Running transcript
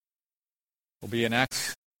We'll be in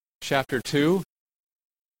Acts chapter 2.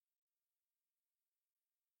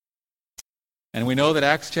 And we know that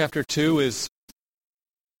Acts chapter 2 is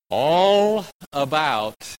all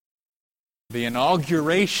about the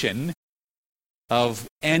inauguration of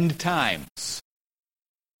end times,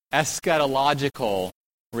 eschatological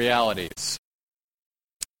realities.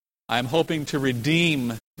 I'm hoping to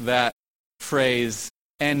redeem that phrase,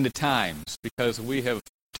 end times, because we have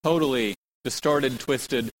totally distorted,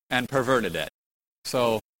 twisted, and perverted it.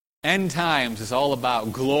 So, end times is all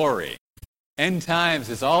about glory. End times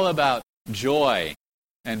is all about joy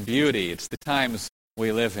and beauty. It's the times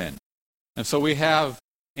we live in. And so we have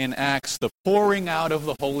in Acts the pouring out of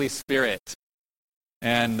the Holy Spirit.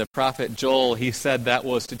 And the prophet Joel, he said that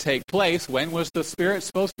was to take place. When was the Spirit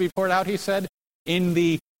supposed to be poured out? He said, in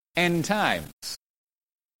the end times.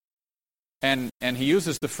 And he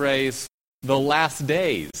uses the phrase, the last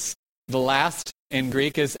days. The last in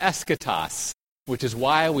Greek is eschatos, which is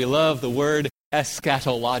why we love the word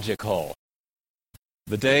eschatological.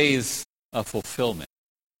 The days of fulfillment.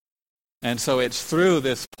 And so it's through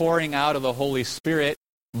this pouring out of the Holy Spirit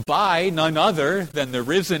by none other than the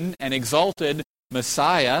risen and exalted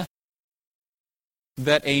Messiah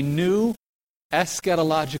that a new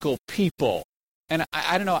eschatological people. And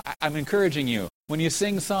I don't know, I'm encouraging you, when you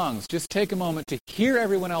sing songs, just take a moment to hear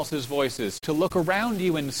everyone else's voices, to look around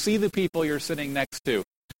you and see the people you're sitting next to.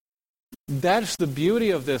 That's the beauty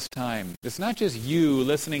of this time. It's not just you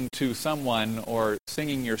listening to someone or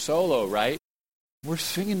singing your solo, right? We're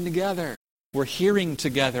singing together. We're hearing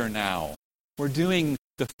together now. We're doing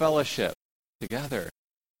the fellowship together.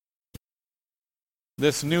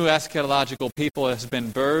 This new eschatological people has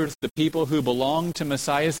been birthed, the people who belong to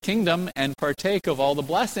Messiah's kingdom and partake of all the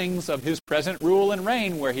blessings of his present rule and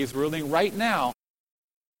reign, where he's ruling right now.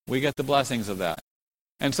 We get the blessings of that.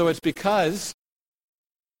 And so it's because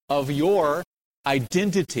of your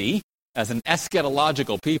identity as an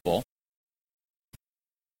eschatological people,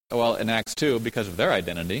 well, in Acts 2, because of their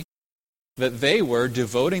identity, that they were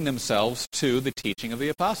devoting themselves to the teaching of the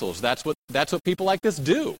apostles. That's what people like this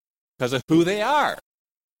do, because of who they are.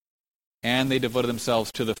 And they devoted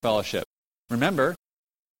themselves to the fellowship. Remember,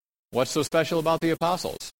 what's so special about the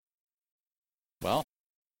apostles? Well,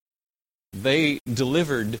 they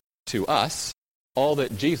delivered to us all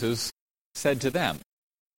that Jesus said to them.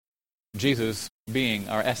 Jesus being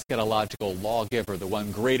our eschatological lawgiver, the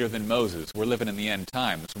one greater than Moses. We're living in the end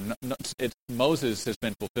times. Moses has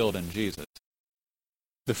been fulfilled in Jesus.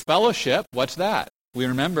 The fellowship, what's that? We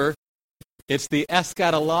remember it's the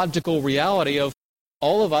eschatological reality of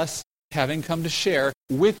all of us having come to share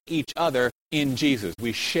with each other in Jesus.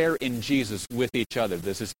 We share in Jesus with each other.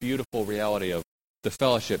 There's this beautiful reality of the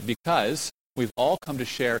fellowship because we've all come to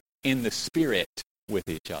share in the Spirit with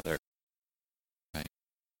each other. Right?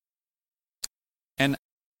 And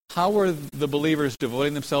how were the believers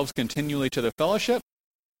devoting themselves continually to the fellowship?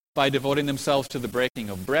 By devoting themselves to the breaking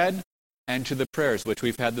of bread and to the prayers, which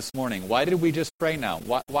we've had this morning. Why did we just pray now?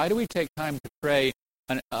 Why do we take time to pray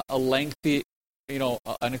a lengthy,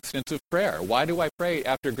 an extensive prayer? Why do I pray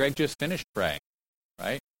after Greg just finished praying?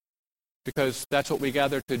 Right? Because that's what we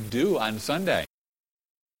gather to do on Sunday.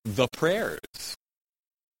 The prayers. That's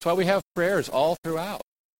why we have prayers all throughout.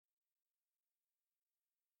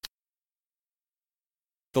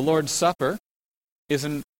 The Lord's Supper is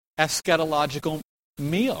an eschatological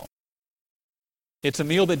meal. It's a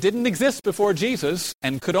meal that didn't exist before Jesus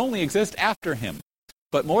and could only exist after him.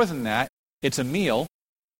 But more than that, it's a meal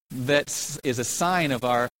that is a sign of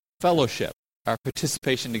our fellowship, our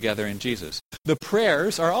participation together in Jesus. The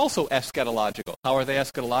prayers are also eschatological. How are they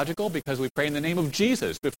eschatological? Because we pray in the name of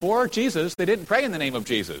Jesus. Before Jesus, they didn't pray in the name of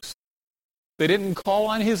Jesus. They didn't call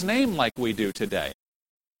on his name like we do today.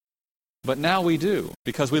 But now we do,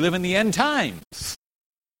 because we live in the end times.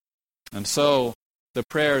 And so the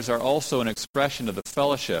prayers are also an expression of the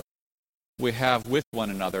fellowship we have with one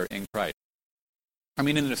another in Christ. I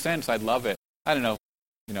mean, in a sense, I'd love it. I don't know,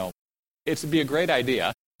 it'd be a great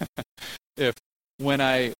idea if when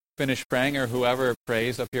I finish praying, or whoever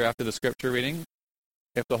prays up here after the scripture reading,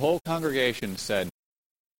 if the whole congregation said,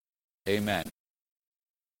 Amen.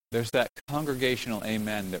 There's that congregational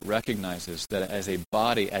amen that recognizes that as a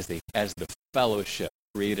body, as the fellowship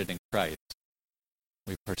created in Christ,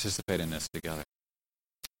 we participate in this together.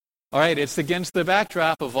 All right, it's against the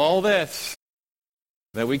backdrop of all this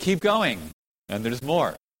that we keep going, and there's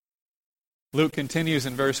more. Luke continues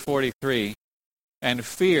in verse 43, and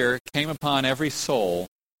fear came upon every soul,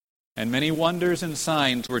 and many wonders and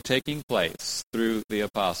signs were taking place through the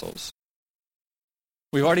apostles.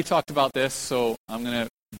 We've already talked about this, so I'm going to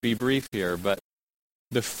be brief here, but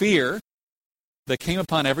the fear that came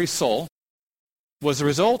upon every soul was a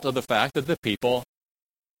result of the fact that the people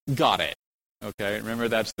got it. Okay, remember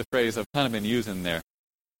that's the phrase I've kind of been using there.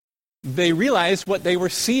 They realized what they were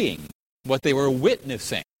seeing, what they were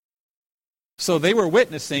witnessing. So they were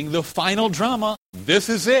witnessing the final drama. This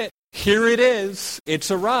is it. Here it is.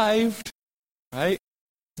 It's arrived. Right?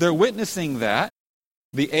 They're witnessing that,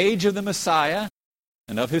 the age of the Messiah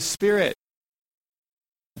and of his Spirit.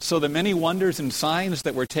 So the many wonders and signs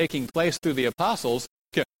that were taking place through the apostles,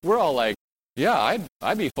 we're all like, yeah,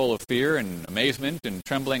 I'd be full of fear and amazement and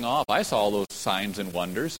trembling awe if I saw all those signs and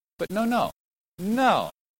wonders. But no.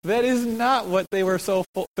 That is not what they were so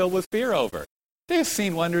filled with fear over. They've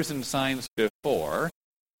seen wonders and signs before,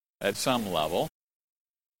 at some level.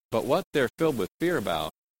 But what they're filled with fear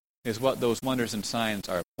about is what those wonders and signs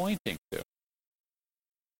are pointing to.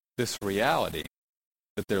 This reality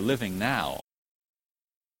that they're living now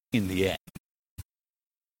in the end.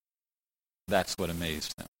 That's what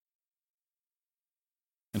amazed them.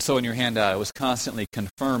 And so in your handout, I was constantly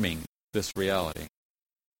confirming this reality.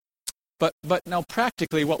 But now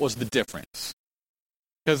practically, what was the difference?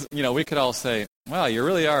 Because, we could all say, well, you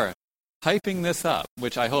really are hyping this up,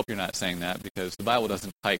 which I hope you're not saying that because the Bible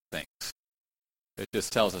doesn't hype things. It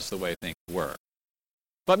just tells us the way things were.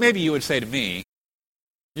 But maybe you would say to me,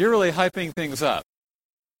 you're really hyping things up.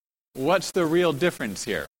 What's the real difference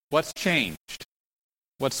here? What's changed?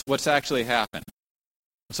 What's actually happened?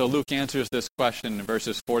 So Luke answers this question in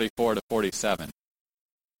verses 44 to 47.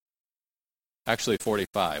 Actually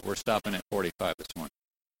 45. We're stopping at 45 this morning.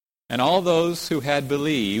 And all those who had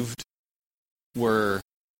believed were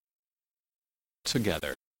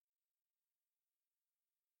together.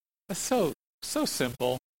 That's so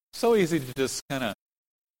simple. So easy to just kind of,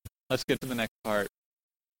 let's get to the next part.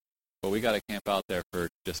 But we got to camp out there for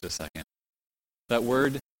just a second. That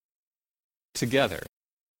word, together,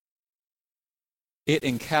 it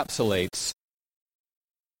encapsulates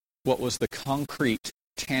what was the concrete,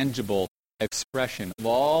 tangible expression of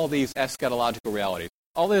all these eschatological realities.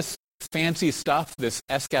 All this fancy stuff, this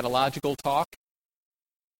eschatological talk,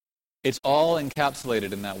 it's all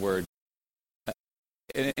encapsulated in that word,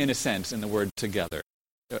 in a sense, in the word together.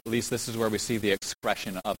 At least this is where we see the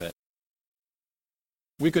expression of it.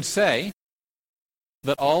 We could say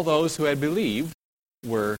that all those who had believed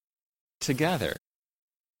were together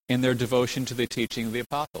in their devotion to the teaching of the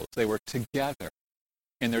apostles. They were together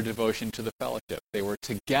in their devotion to the fellowship. They were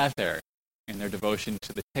together in their devotion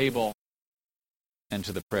to the table and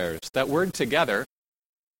to the prayers. That word together,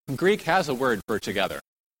 Greek has a word for together.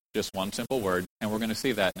 Just one simple word, and we're going to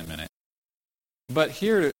see that in a minute. But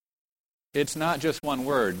here, it's not just one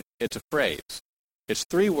word, it's a phrase. It's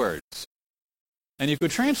 3 words. And you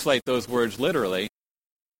could translate those words literally,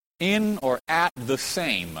 in or at the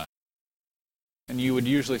same. And you would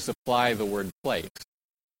usually supply the word place.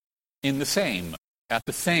 In the same, at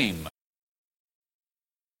the same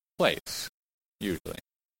place, usually.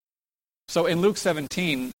 So in Luke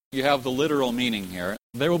 17, you have the literal meaning here.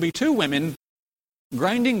 There will be 2 women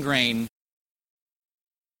grinding grain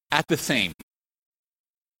at the same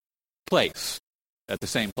place. At the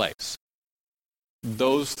same place.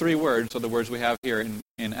 Those 3 words are the words we have here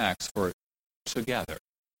in Acts for together.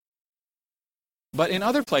 But in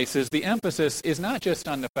other places, the emphasis is not just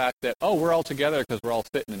on the fact that, we're all together because we're all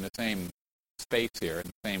sitting in the same space here,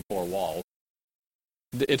 in the same 4 walls.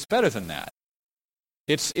 It's better than that.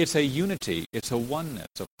 It's a unity. It's a oneness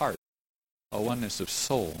of heart, a oneness of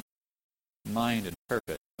soul, mind, and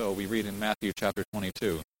purpose. So we read in Matthew chapter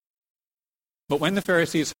 22. But when the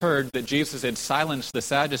Pharisees heard that Jesus had silenced the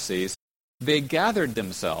Sadducees, they gathered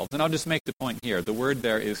themselves. And I'll just make the point here. The word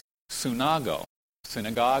there is sunago,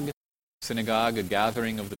 synagogue, a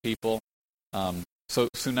gathering of the people. So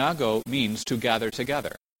sunago means to gather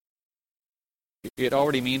together. It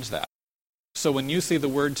already means that. So when you see the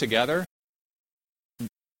word together,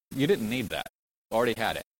 you didn't need that. Already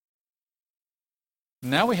had it.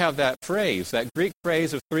 Now we have that phrase, that Greek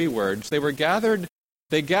phrase of 3 words. They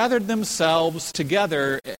gathered themselves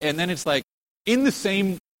together, and then it's like, in the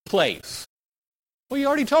same place. Well, you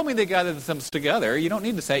already told me they gathered themselves together. You don't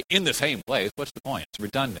need to say, in the same place. What's the point? It's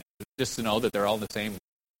redundant. Just to know that they're all in the same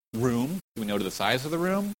room. Do we know the size of the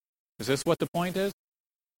room? Is this what the point is?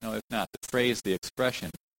 No, it's not. The phrase, the expression,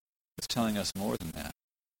 is telling us more than that.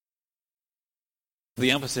 The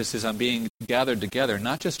emphasis is on being gathered together,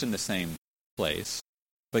 not just in the same place,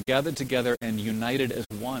 but gathered together and united as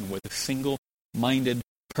one with a single-minded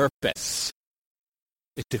purpose.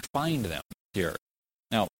 It defined them here.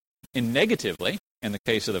 Now, negatively, in the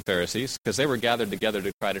case of the Pharisees, because they were gathered together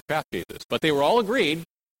to try to trap Jesus. But they were all agreed.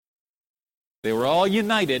 They were all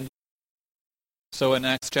united So in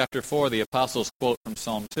Acts chapter 4, the apostles quote from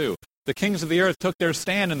Psalm 2. The kings of the earth took their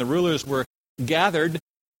stand and the rulers were gathered.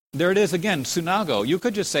 There it is again, synago. You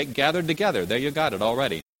could just say gathered together. There you got it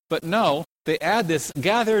already. But no, they add this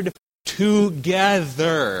gathered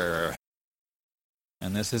together.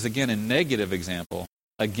 And this is again a negative example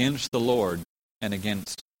against the Lord and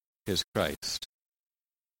against his Christ.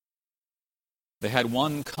 They had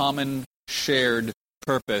one common shared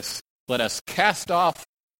purpose. Let us cast off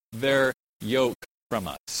their yoke from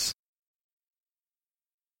us.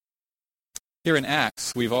 Here in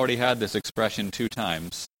Acts, we've already had this expression 2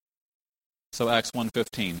 times. So Acts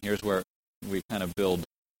 1:15, here's where we kind of build.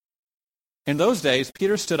 In those days,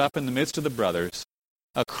 Peter stood up in the midst of the brothers.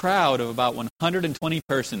 A crowd of about 120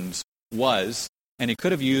 persons was, and he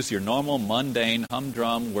could have used your normal, mundane,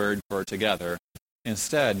 humdrum word for together.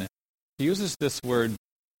 Instead, he uses this word,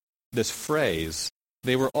 this phrase.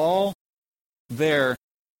 They were all there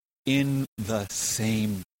in the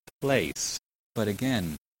same place. But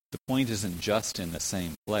again, the point isn't just in the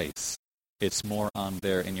same place. It's more on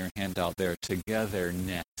there in your handout there,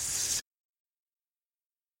 togetherness.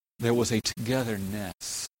 There was a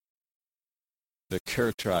togetherness that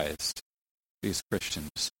characterized these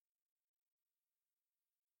Christians.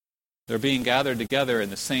 Their being gathered together in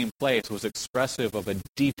the same place was expressive of a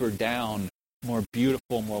deeper down, more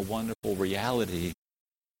beautiful, more wonderful reality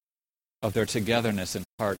of their togetherness in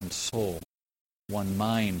heart and soul, one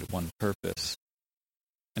mind, one purpose.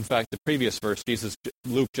 In fact, the previous verse,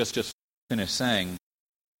 Luke just finished saying,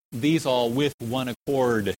 these all with one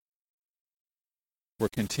accord were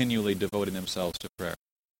continually devoting themselves to prayer.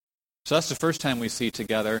 So that's the first time we see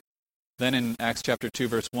together. Then in Acts chapter 2,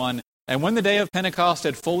 verse 1, and when the day of Pentecost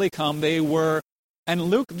had fully come, they were, and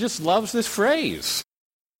Luke just loves this phrase,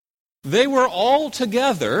 they were all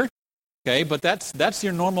together, okay, but that's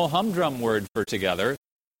your normal humdrum word for together,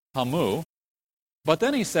 hamu. But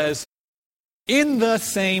then he says, in the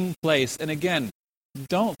same place. And again,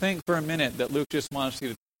 don't think for a minute that Luke just wants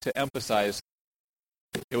you to emphasize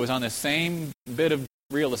it was on the same bit of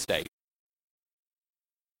real estate.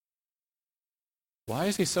 Why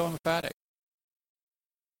is he so emphatic?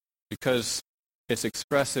 Because it's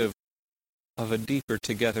expressive of a deeper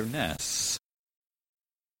togetherness.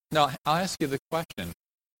 Now, I'll ask you the question.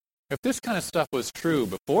 If this kind of stuff was true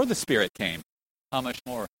before the Spirit came, how much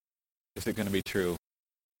more is it going to be true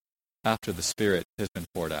after the Spirit has been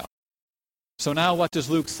poured out? So now what does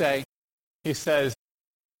Luke say? He says,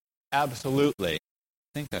 absolutely.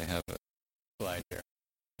 I think I have a slide here.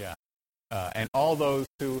 Yeah. And all those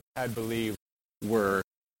who had believed were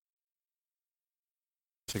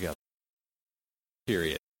together.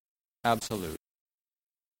 Period. Absolute.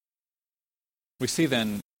 We see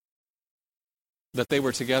then that they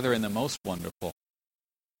were together in the most wonderful,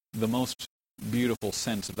 the most beautiful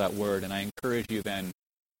sense of that word. And I encourage you then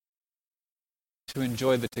to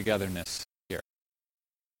enjoy the togetherness here.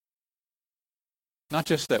 Not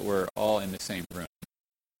just that we're all in the same room,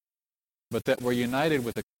 but that we're united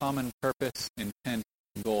with a common purpose, intent,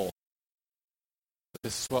 goal. But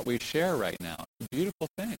this is what we share right now. It's a beautiful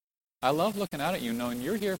thing. I love looking out at you knowing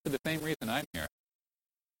you're here for the same reason I'm here,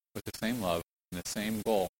 with the same love and the same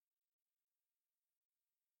goal.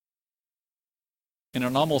 In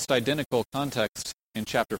an almost identical context in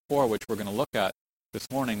chapter 4, which we're going to look at this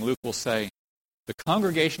morning, Luke will say, the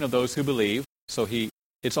congregation of those who believe, so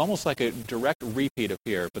it's almost like a direct repeat of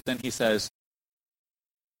here, but then he says,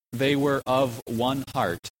 they were of one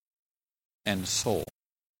heart and soul.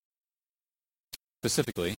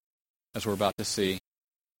 Specifically, as we're about to see,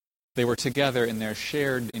 they were together in their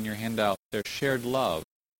shared, in your handout, their shared love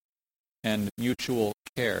and mutual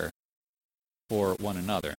care for one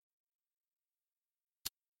another.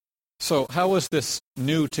 So how was this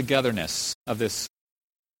new togetherness of this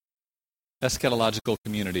eschatological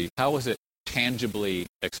community, how was it tangibly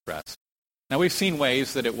expressed? Now we've seen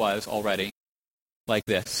ways that it was already, like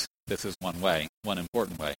this. This is one way, one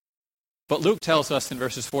important way. But Luke tells us in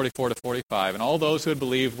verses 44 to 45, and all those who had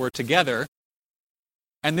believed were together,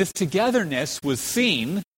 and this togetherness was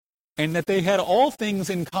seen in that they had all things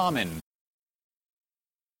in common.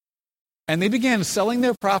 And they began selling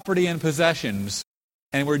their property and possessions,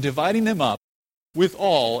 and were dividing them up with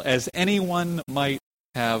all as anyone might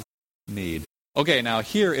have need. Okay, now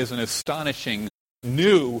here is an astonishing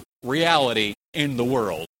new reality in the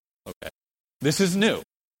world. Okay, this is new.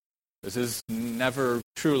 This has never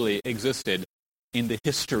truly existed in the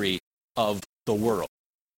history of the world,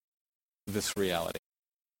 this reality.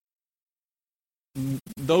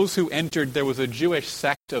 Those who entered, there was a Jewish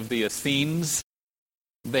sect of the Essenes.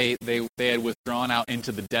 They had withdrawn out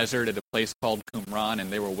into the desert at a place called Qumran,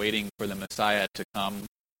 and they were waiting for the Messiah to come.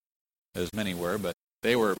 as many were, but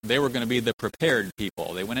they were going to be the prepared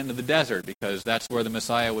people. They went into the desert because that's where the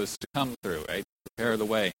Messiah was to come through, right? Prepare the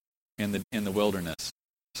way in the wilderness.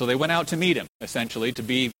 So they went out to meet him, essentially, to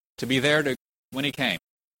be there when he came.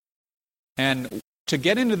 And to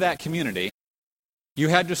get into that community, you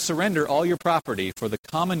had to surrender all your property for the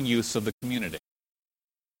common use of the community.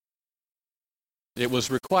 It was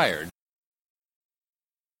required.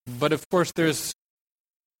 But of course, there's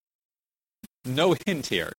no hint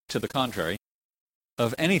here, to the contrary,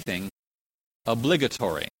 of anything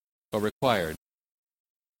obligatory or required.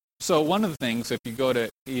 So one of the things, if you go to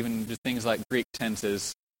even just things like Greek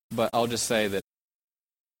tenses, but I'll just say that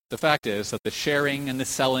the fact is that the sharing and the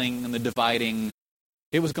selling and the dividing,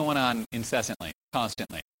 it was going on incessantly,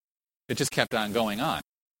 constantly. It just kept on going on,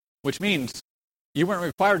 which means you weren't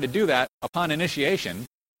required to do that upon initiation,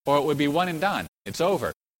 or it would be one and done. It's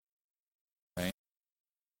over. Right?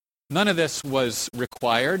 None of this was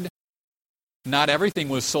required. Not everything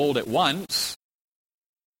was sold at once,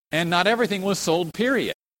 and not everything was sold,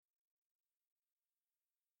 period.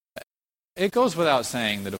 It goes without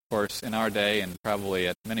saying that, of course, in our day, and probably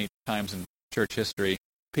at many times in church history,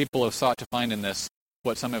 people have sought to find in this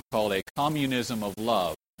what some have called a communism of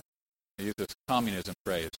love. I use this communism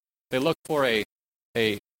phrase. They look for a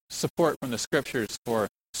support from the Scriptures for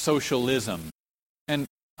socialism. And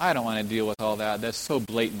I don't want to deal with all that. That's so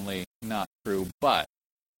blatantly not true. But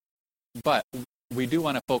we do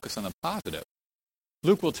want to focus on the positive.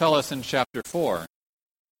 Luke will tell us in chapter 4,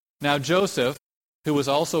 "Now Joseph, who was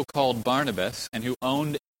also called Barnabas, and who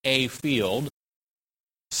owned a field,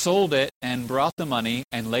 sold it and brought the money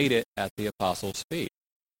and laid it at the apostles' feet."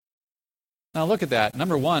 Now look at that.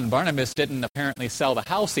 Number one, Barnabas didn't apparently sell the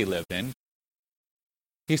house he lived in.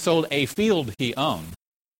 He sold a field he owned.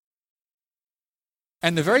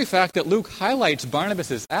 And the very fact that Luke highlights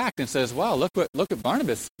Barnabas' act and says, wow, look what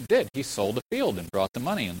Barnabas did. He sold a field and brought the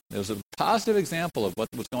money. And it was a positive example of what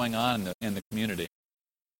was going on in the community.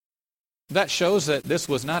 That shows that this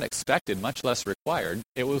was not expected, much less required.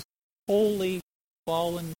 It was wholly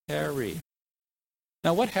voluntary.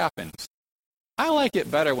 Now what happens? I like it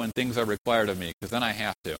better when things are required of me, because then I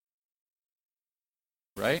have to.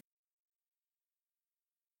 Right?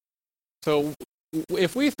 So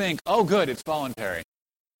if we think, oh good, it's voluntary,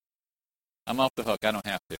 I'm off the hook, I don't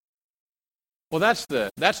have to. Well, that's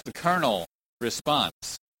the carnal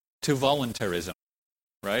response to voluntarism,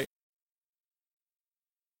 right?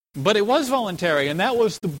 But it was voluntary, and that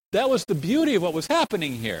was the beauty of what was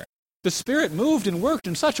happening here. The Spirit moved and worked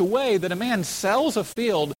in such a way that a man sells a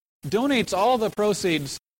field, donates all the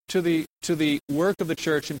proceeds to the work of the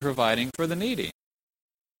church in providing for the needy.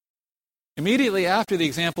 Immediately after the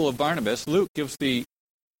example of Barnabas, Luke gives the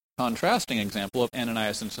contrasting example of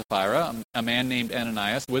Ananias and Sapphira. A man named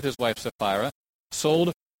Ananias, with his wife Sapphira,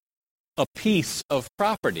 sold a piece of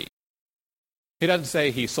property. He doesn't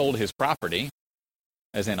say he sold his property,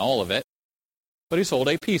 as in all of it, but he sold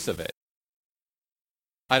a piece of it.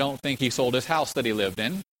 I don't think he sold his house that he lived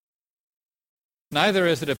in. Neither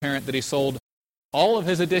is it apparent that he sold all of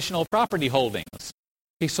his additional property holdings.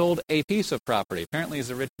 He sold a piece of property. Apparently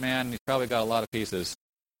he's a rich man. He's probably got a lot of pieces.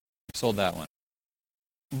 He sold that one.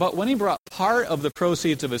 But when he brought part of the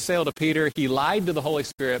proceeds of his sale to Peter, he lied to the Holy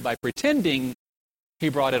Spirit by pretending he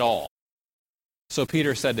brought it all. So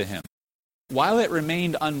Peter said to him, "While it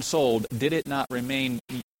remained unsold, did it not remain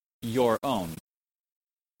your own?"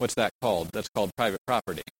 What's that called? That's called private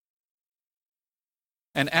property.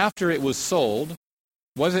 "And after it was sold,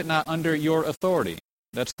 was it not under your authority?"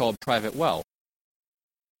 That's called private wealth.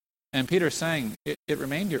 And Peter's saying, it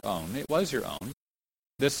remained your own. It was your own.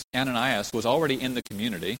 This Ananias was already in the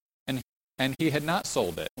community, and he had not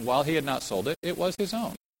sold it. While he had not sold it, it was his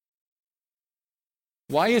own.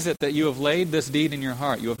 "Why is it that you have laid this deed in your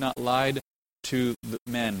heart? You have not lied to the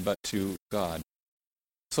men, but to God."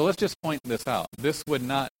 So let's just point this out. There would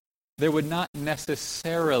not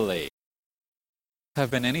necessarily have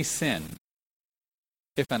been any sin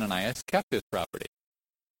if Ananias kept his property.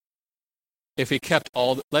 If he kept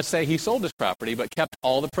let's say he sold his property, but kept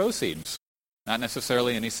all the proceeds. Not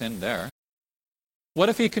necessarily any sin there. What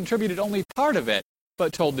if he contributed only part of it,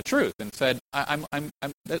 but told the truth and said,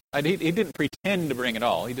 he didn't pretend to bring it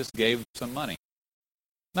all. He just gave some money.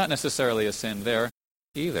 Not necessarily a sin there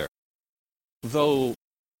either. Though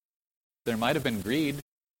there might have been greed.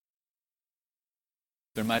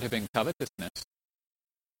 There might have been covetousness.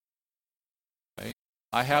 Right?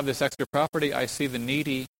 I have this extra property. I see the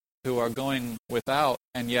needy who are going without,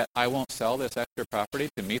 and yet I won't sell this extra property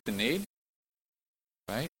to meet the need.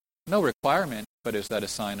 Right? No requirement, but is that a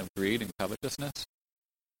sign of greed and covetousness?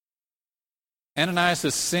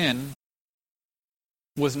 Ananias' sin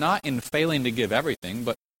was not in failing to give everything,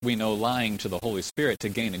 but we know lying to the Holy Spirit to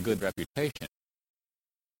gain a good reputation.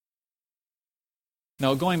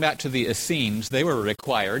 Now, going back to the Essenes, they were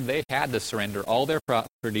required, they had to surrender all their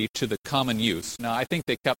property to the common use. Now, I think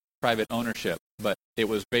they kept private ownership, but it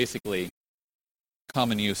was basically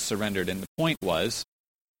common use surrendered. And the point was,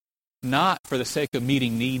 not for the sake of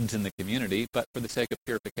meeting needs in the community, but for the sake of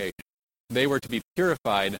purification. They were to be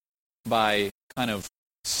purified by kind of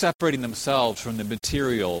separating themselves from the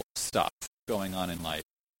material stuff going on in life.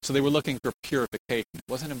 So they were looking for purification. It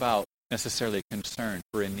wasn't about necessarily concern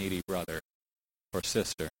for a needy brother or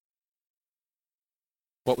sister.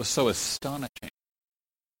 What was so astonishing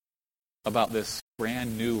about this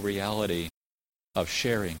brand new reality of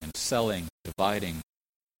sharing and selling, dividing,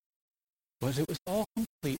 was it was all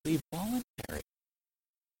completely voluntary.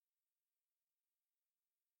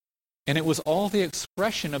 And it was all the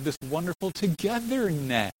expression of this wonderful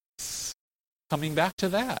togetherness, coming back to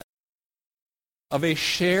that, of a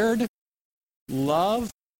shared love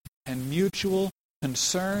and mutual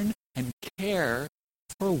concern and care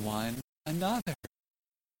for one another.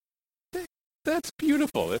 That's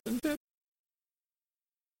beautiful, isn't it?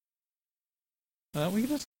 We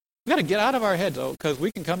got to get out of our heads, because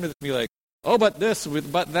we can come to this and be like, oh, but this,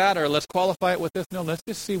 but that, or let's qualify it with this. No, let's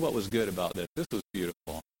just see what was good about this. This was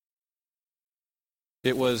beautiful.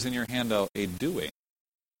 It was, in your handout, a doing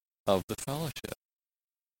of the fellowship.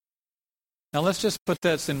 Now let's just put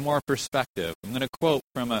this in more perspective. I'm going to quote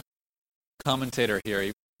from a commentator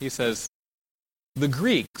here. He says, the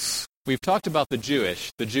Greeks, we've talked about the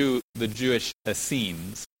Jewish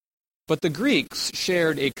Essenes, but the Greeks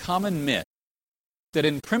shared a common myth that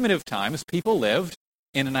in primitive times people lived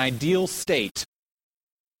in an ideal state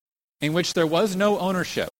in which there was no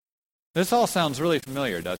ownership. This all sounds really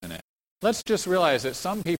familiar, doesn't it? Let's just realize that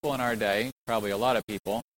some people in our day, probably a lot of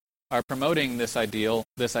people, are promoting this idea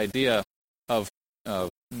of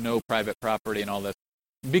no private property and all this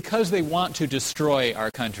because they want to destroy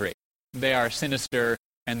our country. They are sinister,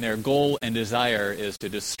 and their goal and desire is to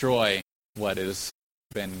destroy what has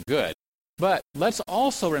been good. But let's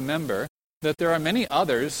also remember that there are many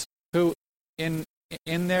others who, in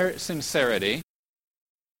their sincerity,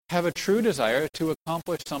 have a true desire to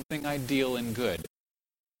accomplish something ideal and good.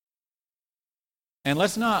 And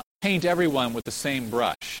let's not paint everyone with the same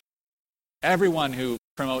brush. Everyone who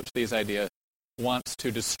promotes these ideas wants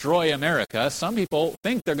to destroy America. Some people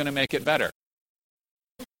think they're going to make it better.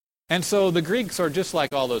 And so the Greeks are just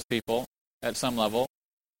like all those people at some level.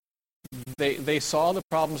 They saw the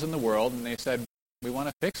problems in the world and they said, we want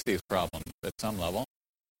to fix these problems at some level.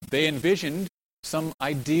 They envisioned some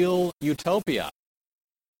ideal utopia.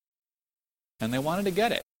 And they wanted to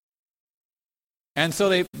get it. And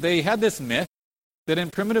so they had this myth that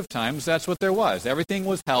in primitive times, that's what there was. Everything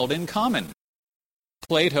was held in common.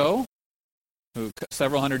 Plato, who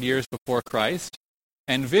several hundred years before Christ,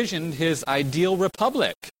 envisioned his ideal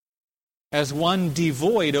republic as one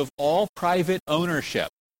devoid of all private ownership.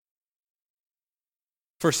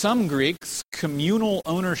 For some Greeks, communal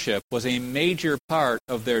ownership was a major part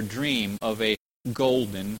of their dream of a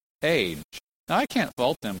golden age. Now, I can't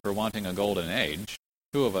fault them for wanting a golden age.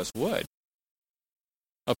 Who of us would?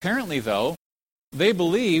 Apparently, though, they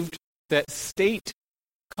believed that state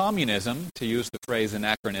communism, to use the phrase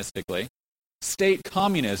anachronistically, state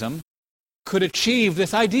communism could achieve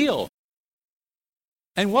this ideal.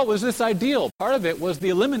 And what was this ideal? Part of it was the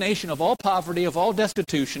elimination of all poverty, of all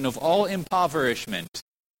destitution, of all impoverishment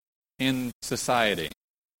in society.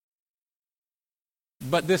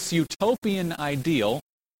 But this utopian ideal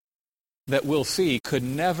that we'll see could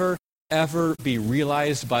never, ever be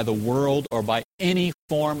realized by the world or by any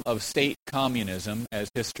form of state communism, as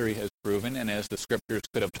history has proven and as the scriptures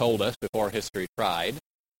could have told us before history tried.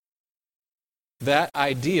 That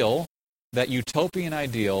ideal, that utopian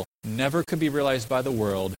ideal, never could be realized by the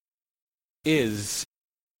world, is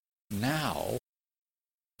now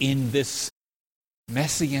in this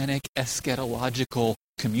messianic eschatological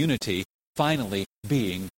community finally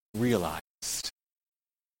being realized.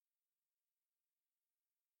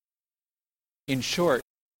 In short,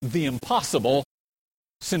 the impossible,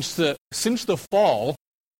 since the fall,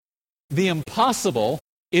 the impossible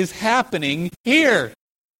is happening here.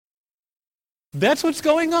 That's what's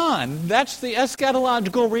going on. That's the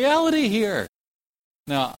eschatological reality here.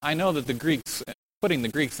 Now, I know that the Greeks, putting the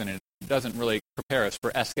Greeks in it, doesn't really prepare us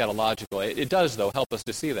for eschatological. It does, though, help us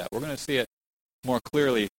to see that. We're going to see it more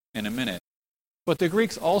clearly in a minute. But the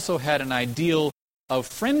Greeks also had an ideal of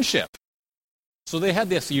friendship. So they had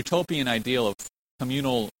this utopian ideal of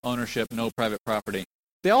communal ownership, no private property.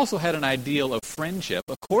 They also had an ideal of friendship,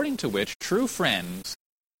 according to which true friends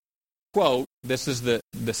quote, this is the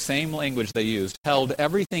same language they used, held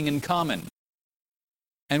everything in common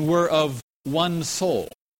and were of one soul.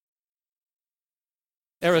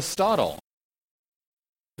 Aristotle,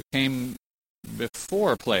 who came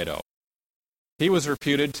before Plato, he was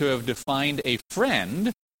reputed to have defined a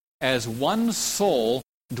friend as one soul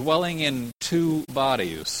dwelling in two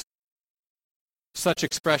bodies. Such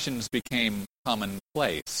expressions became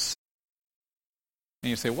commonplace. And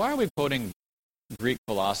you say, why are we quoting Greek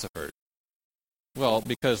philosophers? Well,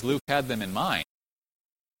 because Luke had them in mind.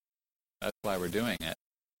 That's why we're doing it.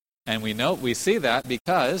 And we see that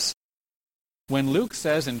because when Luke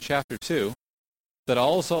says in chapter 2 that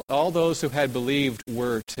all those who had believed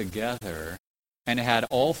were together and had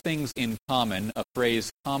all things in common, a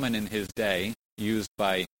phrase common in his day, used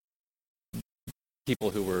by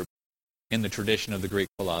people who were in the tradition of the Greek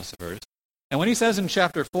philosophers. And when he says in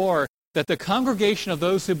chapter 4 that the congregation of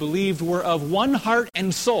those who believed were of one heart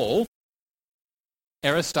and soul,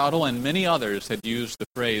 Aristotle and many others had used the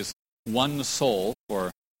phrase one soul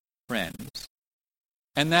for friends,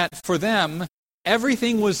 and that for them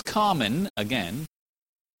everything was common, again,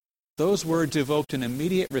 those words evoked an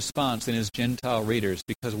immediate response in his Gentile readers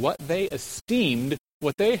because what they esteemed,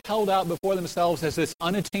 what they held out before themselves as this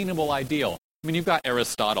unattainable ideal. I mean, you've got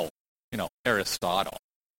Aristotle,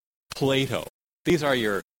 Plato. These are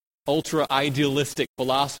your ultra-idealistic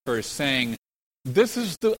philosophers saying, this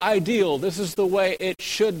is the ideal, this is the way it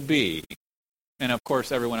should be. And of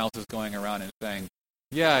course, everyone else is going around and saying,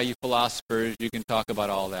 yeah, you philosophers, you can talk about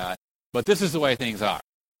all that, but this is the way things are.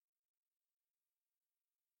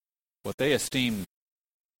 What they esteemed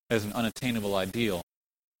as an unattainable ideal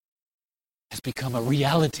has become a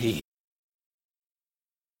reality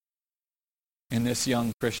in this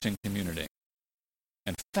young Christian community.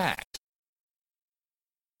 In fact,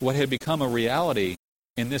 what had become a reality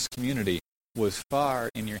in this community was far,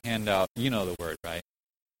 in your handout, you know the word, right?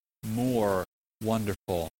 More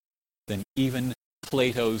wonderful than even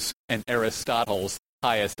Plato's and Aristotle's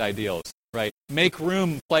highest ideals, right? Make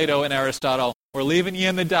room, Plato and Aristotle. We're leaving you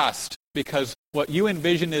in the dust because what you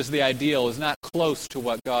envision as the ideal is not close to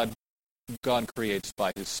what God creates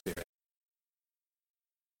by his Spirit.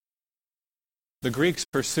 The Greeks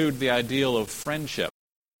pursued the ideal of friendship.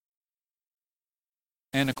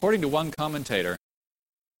 And according to one commentator,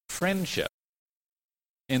 friendship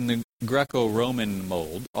in the Greco-Roman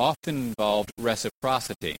mold often involved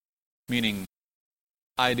reciprocity, meaning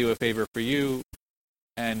I do a favor for you,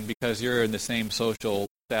 and because you're in the same social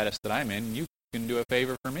status that I'm in, you can do a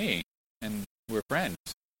favor for me, and we're friends,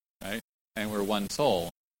 right? And we're one soul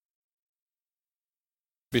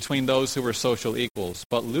between those who were social equals.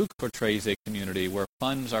 But Luke portrays a community where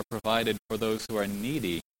funds are provided for those who are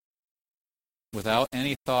needy without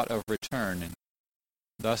any thought of return. And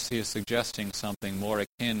thus he is suggesting something more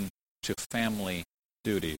akin to family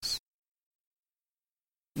duties.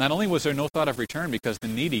 Not only was there no thought of return because the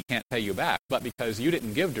needy can't pay you back, but because you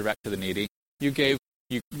didn't give direct to the needy,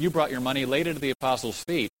 you brought your money, laid it at the apostles'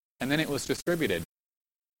 feet, and then it was distributed.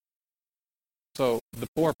 So the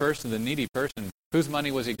poor person, the needy person, whose money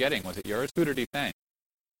was he getting? Was it yours? Who did he thank?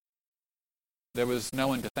 There was no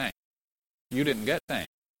one to thank. You didn't get thanked.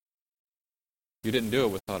 You didn't do it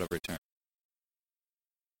with thought of return.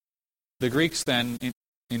 The Greeks then,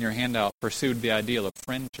 in your handout, pursued the ideal of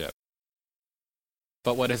friendship.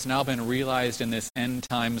 But what has now been realized in this end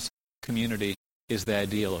times community is the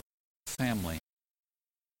ideal of family.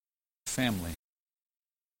 Family.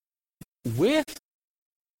 With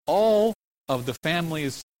all of the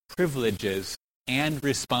family's privileges and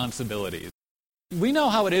responsibilities. We know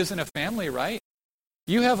how it is in a family, right?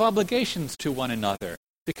 You have obligations to one another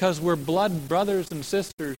because we're blood brothers and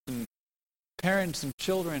sisters and parents and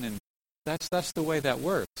children, and that's the way that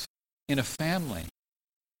works. In a family,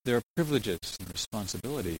 there are privileges and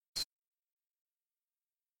responsibilities.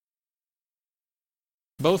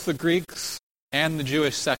 Both the Greeks and the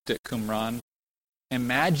Jewish sect at Qumran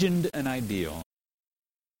imagined an ideal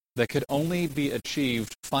that could only be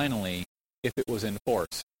achieved finally if it was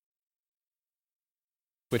enforced,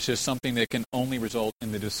 which is something that can only result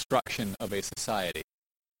in the destruction of a society.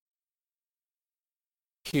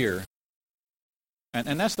 Here,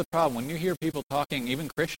 and that's the problem, when you hear people talking, even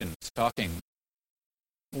Christians talking,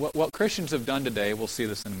 what Christians have done today, we'll see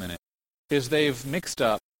this in a minute, is they've mixed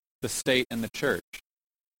up the state and the church.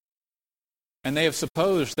 And they have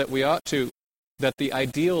supposed that that the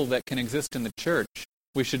ideal that can exist in the church,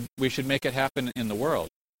 we should make it happen in the world.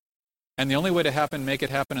 And the only way to make it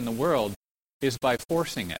happen in the world is by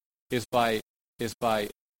forcing it, is by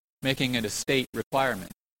making it a state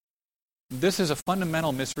requirement. This is a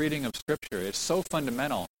fundamental misreading of Scripture. It's so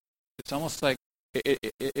fundamental. It's almost like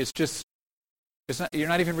you're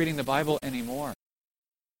not even reading the Bible anymore.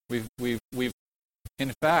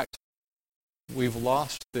 In fact, we've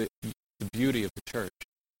lost the beauty of the church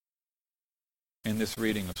in this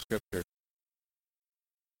reading of Scripture.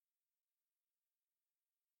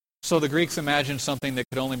 So the Greeks imagined something that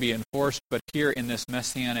could only be enforced, but here in this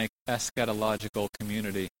messianic eschatological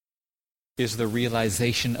community is the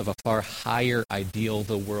realization of a far higher ideal of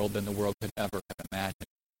the world than the world could ever have imagined.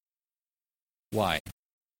 Why?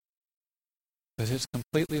 Because it's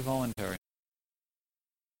completely voluntary.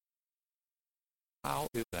 How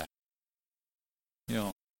is that?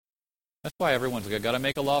 That's why everyone's got to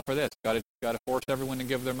make a law for this. Got to force everyone to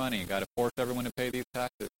give their money. Got to force everyone to pay these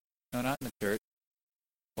taxes. No, not in the church.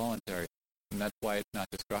 Voluntary. And that's why it's not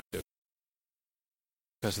destructive.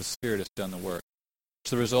 Because the Spirit has done the work.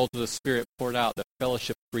 It's the result of the Spirit poured out, the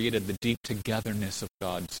fellowship created, the deep togetherness of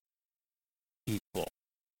God's people.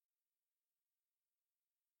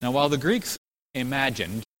 Now, while the Greeks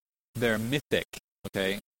imagined their mythic,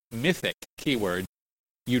 keyword,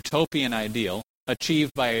 utopian ideal,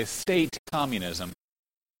 achieved by a state communism,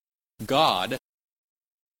 God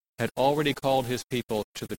had already called his people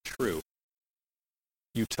to the true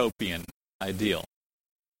utopian ideal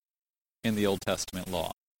in the Old Testament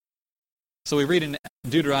law. So we read in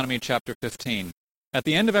Deuteronomy chapter 15, at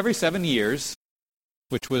the end of every 7 years,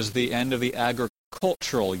 which was the end of the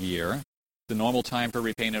agricultural year, the normal time for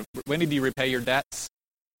repayment. When did you repay your debts?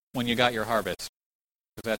 When you got your harvest,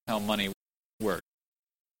 because that's how money works.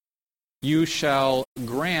 You shall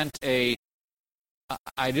grant I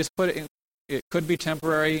just put it could be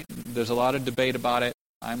temporary. There's a lot of debate about it.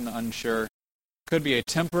 I'm unsure. Could be a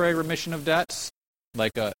temporary remission of debts,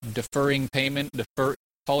 like a deferring payment,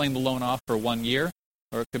 calling the loan off for 1 year,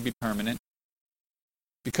 or it could be permanent.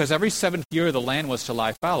 Because every 7th year the land was to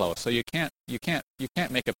lie fallow, so you can't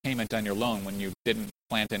make a payment on your loan when you didn't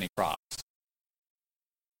plant any crops.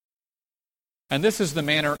 And this is the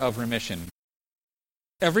manner of remission.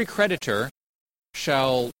 Every creditor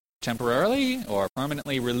shall temporarily or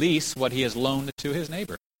permanently release what he has loaned to his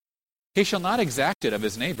neighbor. He shall not exact it of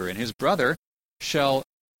his neighbor, and his brother shall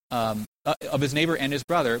of his neighbor and his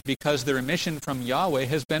brother, because the remission from Yahweh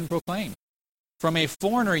has been proclaimed. From a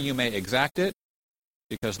foreigner you may exact it,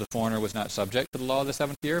 because the foreigner was not subject to the law of the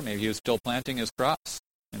 7th year. Maybe he was still planting his crops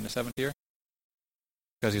in the 7th year,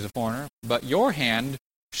 because he's a foreigner. But your hand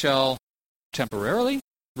shall temporarily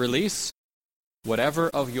release whatever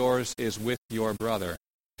of yours is with your brother.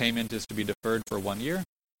 Payment is to be deferred for 1 year,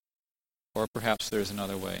 or perhaps there's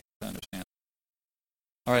another way to understand.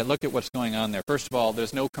 All right, look at what's going on there. First of all,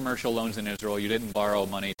 there's no commercial loans in Israel. You didn't borrow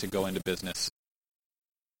money to go into business.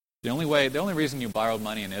 The only reason you borrowed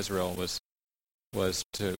money in Israel was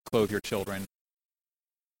to clothe your children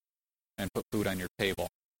and put food on your table.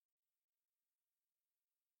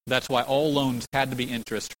 That's why all loans had to be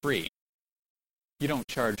interest-free. You don't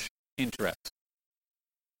charge interest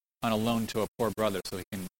on a loan to a poor brother so he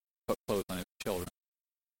can put clothes on his children.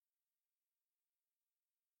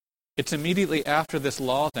 It's immediately after this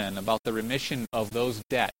law, then, about the remission of those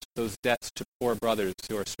debts to poor brothers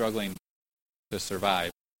who are struggling to survive,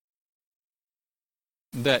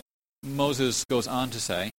 that Moses goes on to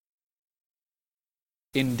say,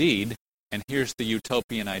 indeed, and here's the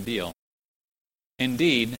utopian ideal,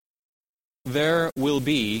 indeed, there will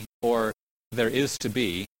be, or there is to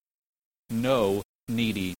be, no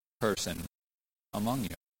needy person among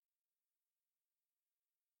you.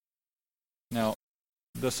 Now,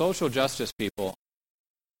 the social justice people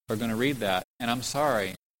are going to read that, and I'm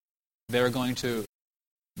sorry, they're going to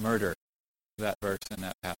murder that verse in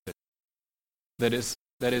that passage.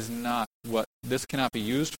 That is not what, this cannot be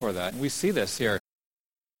used for that. And we see this here.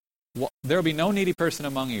 There will be no needy person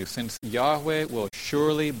among you, since Yahweh will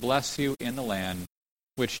surely bless you in the land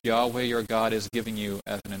which Yahweh your God is giving you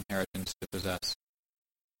as an inheritance to possess.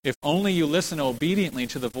 If only you listen obediently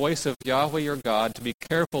to the voice of Yahweh your God, to be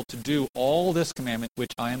careful to do all this commandment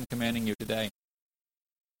which I am commanding you today.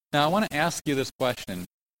 Now I want to ask you this question.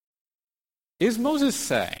 Is Moses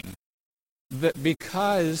saying that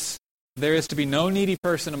because there is to be no needy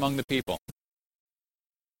person among the people,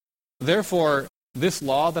 therefore this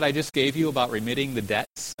law that I just gave you about remitting the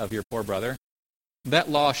debts of your poor brother, that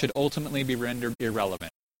law should ultimately be rendered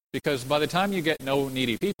irrelevant? Because by the time you get no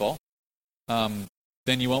needy people,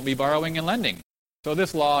 then you won't be borrowing and lending. So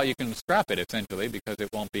this law, you can scrap it essentially because it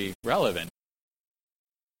won't be relevant.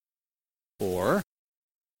 Or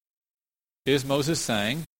is Moses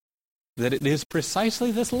saying that it is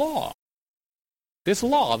precisely this law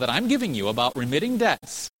that I'm giving you about remitting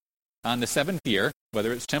debts on the 7th year,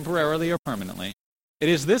 whether it's temporarily or permanently, it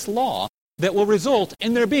is this law that will result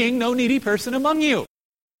in there being no needy person among you.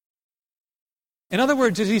 In other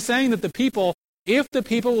words, is he saying that if the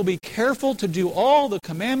people will be careful to do all the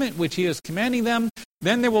commandment which he is commanding them,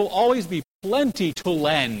 then there will always be plenty to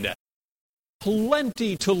lend.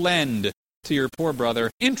 Plenty to lend to your poor brother,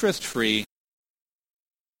 interest-free.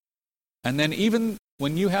 And then even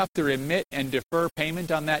when you have to remit and defer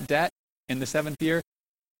payment on that debt in the 7th year,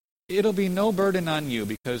 it'll be no burden on you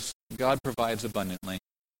because God provides abundantly.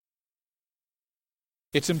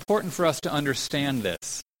 It's important for us to understand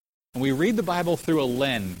this. And we read the Bible through a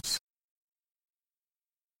lens.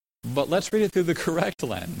 But let's read it through the correct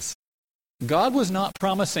lens. God was not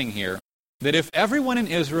promising here that if everyone in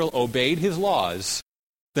Israel obeyed his laws,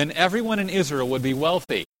 then everyone in Israel would be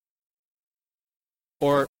wealthy.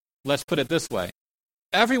 Or, let's put it this way,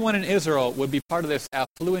 everyone in Israel would be part of this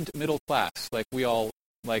affluent middle class, like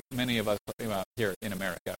many of us here in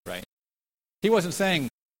America, right? He wasn't saying,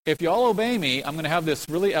 if you all obey me, I'm going to have this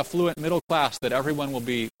really affluent middle class that everyone will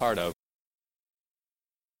be part of.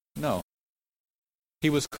 No. He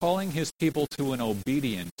was calling his people to an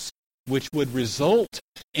obedience which would result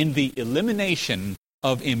in the elimination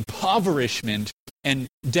of impoverishment and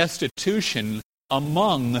destitution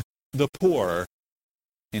among the poor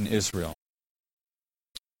in Israel.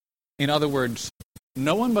 In other words,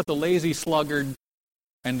 no one but the lazy sluggard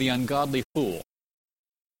and the ungodly fool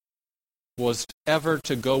was ever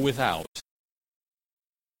to go without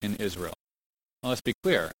in Israel. Now, let's be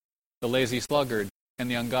clear. The lazy sluggard and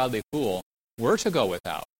the ungodly fool were to go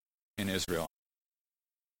without in Israel.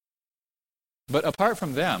 But apart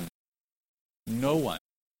from them, no one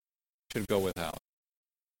should go without.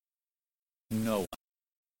 No one.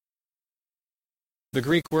 The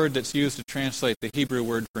Greek word that's used to translate the Hebrew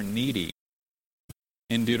word for needy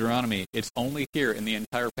in Deuteronomy, it's only here in the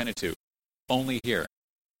entire Pentateuch. Only here.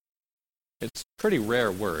 It's a pretty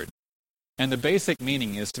rare word. And the basic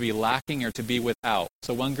meaning is to be lacking or to be without.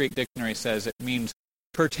 So one Greek dictionary says it means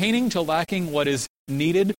pertaining to lacking what is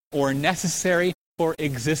needed or necessary for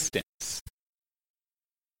existence.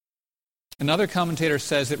 Another commentator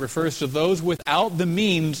says it refers to those without the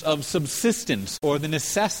means of subsistence or the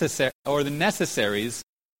necessaries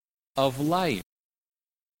of life.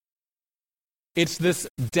 It's this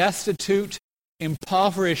destitute,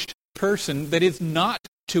 impoverished person that is not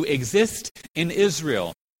to exist in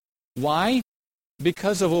Israel. Why?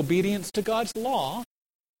 Because of obedience to God's law.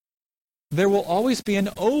 There will always be an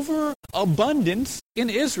overabundance in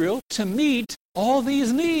Israel to meet all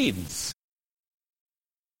these needs.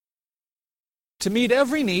 To meet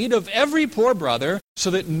every need of every poor brother so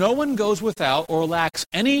that no one goes without or lacks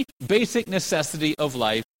any basic necessity of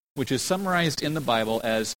life, which is summarized in the Bible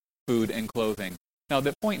as food and clothing. Now,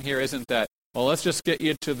 the point here isn't that, well, let's just get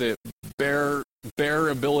you to the bare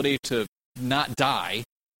ability to not die,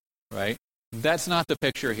 right? That's not the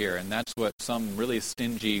picture here, and that's what some really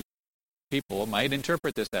stingy people might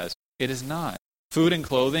interpret this as. It is not. Food and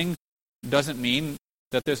clothing doesn't mean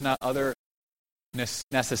that there's not other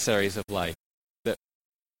necessaries of life that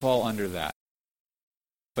fall under that.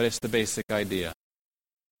 But it's the basic idea.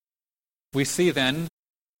 We see then,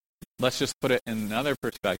 let's just put it in another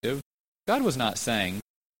perspective, God was not saying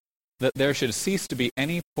that there should cease to be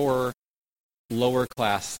any poor lower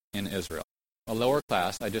class in Israel. A lower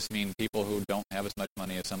class, I just mean people who don't have as much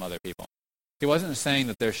money as some other people. He wasn't saying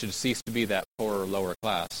that there should cease to be that poor or lower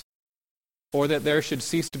class, or that there should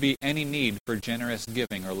cease to be any need for generous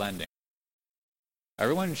giving or lending.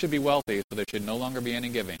 Everyone should be wealthy, so there should no longer be any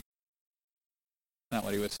giving. That's not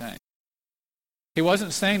what he was saying. He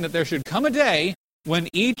wasn't saying that there should come a day when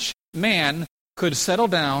each man could settle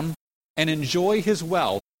down and enjoy his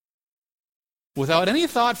wealth without any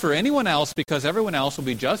thought for anyone else, because everyone else will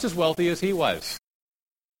be just as wealthy as he was.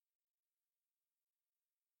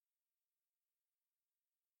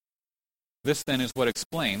 This then is what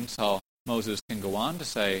explains how Moses can go on to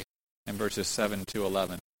say in verses 7 to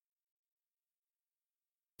 11,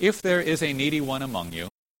 if there is a needy one among you,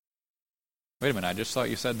 wait a minute, I just thought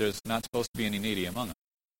you said there's not supposed to be any needy among them.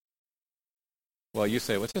 Well, you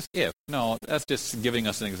say, what's this if? No, that's just giving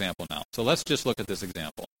us an example now. So let's just look at this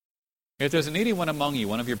example. If there's a needy one among you,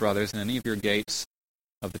 one of your brothers, in any of your gates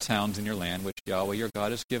of the towns in your land, which Yahweh your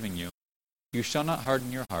God is giving you, you shall not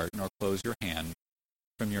harden your heart nor close your hand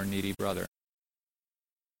from your needy brother,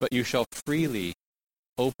 but you shall freely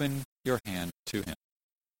open your hand to him,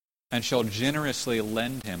 and shall generously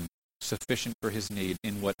lend him sufficient for his need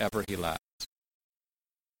in whatever he lacks.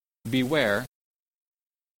 Beware,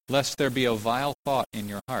 lest there be a vile thought in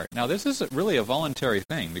your heart. Now, this is really a voluntary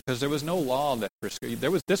thing, because there was no law that prescribed.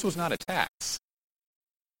 This was not a tax.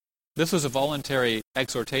 This was a voluntary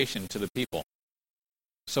exhortation to the people.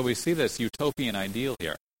 So we see this utopian ideal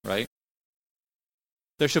here, right?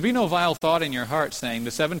 There shall be no vile thought in your heart, saying,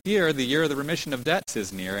 the seventh year, the year of the remission of debts,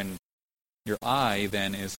 is near, and your eye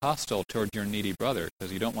then is hostile toward your needy brother,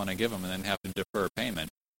 because you don't want to give him and then have to defer payment.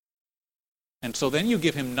 And so then you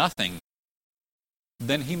give him nothing.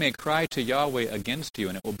 Then he may cry to Yahweh against you,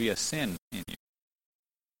 and it will be a sin in you.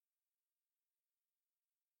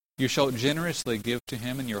 You shall generously give to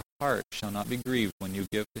him, and your heart shall not be grieved when you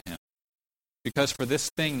give to him. Because for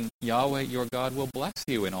this thing Yahweh your God will bless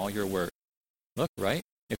you in all your work. Look, right?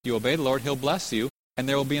 If you obey the Lord, he'll bless you, and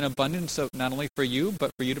there will be an abundance of not only for you,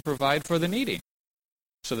 but for you to provide for the needy,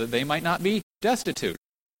 so that they might not be destitute.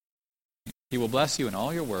 He will bless you in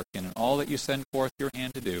all your work and in all that you send forth your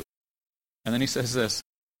hand to do. And then he says this,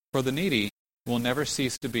 for the needy will never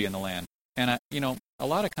cease to be in the land. And, a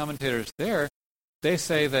lot of commentators there, they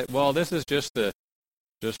say that, well, this is just the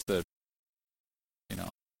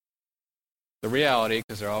reality,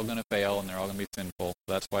 because they're all going to fail and they're all going to be sinful.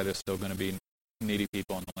 That's why there's still going to be needy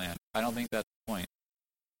people in the land. I don't think that's the point.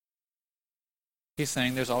 He's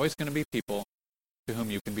saying there's always going to be people to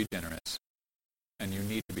whom you can be generous, and you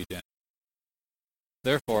need to be generous.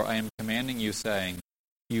 Therefore, I am commanding you, saying,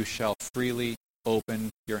 you shall freely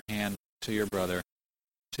open your hand to your brother,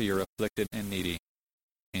 to your afflicted and needy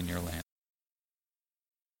in your land.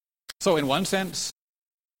 So in one sense,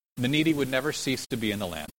 the needy would never cease to be in the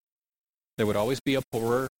land. There would always be a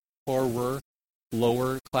poorer,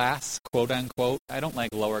 lower class, quote unquote. I don't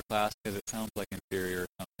like lower class because it sounds like inferior or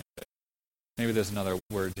something. But maybe there's another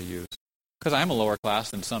word to use. Because I'm a lower class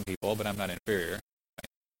than some people, but I'm not inferior. Right?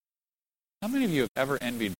 How many of you have ever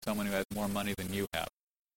envied someone who has more money than you have?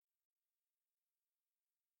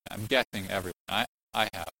 I'm guessing everyone. I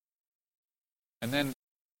have. And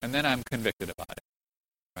then I'm convicted about it.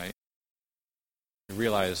 Right? You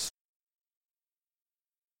realize.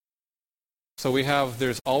 So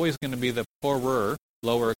there's always going to be the poorer,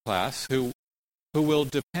 lower class who will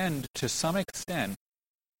depend to some extent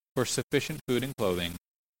for sufficient food and clothing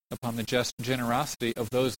upon the just generosity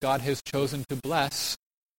of those God has chosen to bless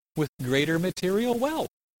with greater material wealth.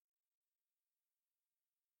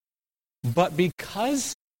 But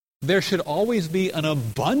because there should always be an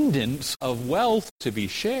abundance of wealth to be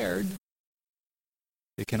shared,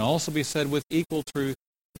 it can also be said with equal truth,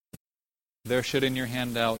 there should in your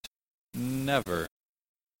handout never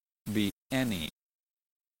be any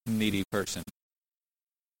needy person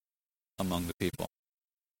among the people.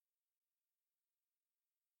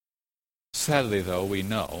 Sadly, though, we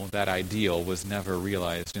know that ideal was never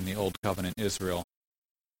realized in the Old Covenant Israel,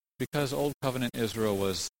 because Old Covenant Israel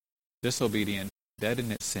was disobedient, dead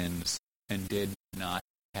in its sins, and did not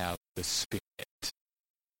have the Spirit.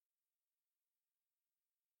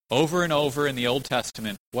 Over and over in the Old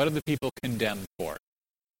Testament, what are the people condemned for?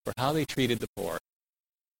 For how they treated the poor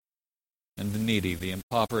and the needy, the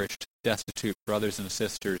impoverished, destitute brothers and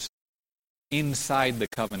sisters inside the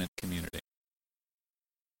covenant community.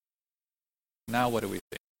 Now what do we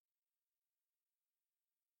see?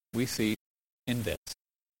 We see in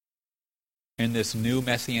this new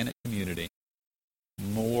Messianic community,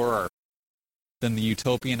 more than the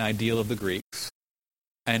utopian ideal of the Greeks,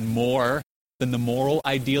 and more than the moral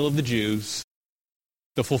ideal of the Jews.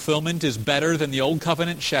 The fulfillment is better than the Old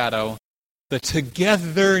Covenant shadow. The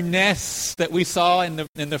togetherness that we saw in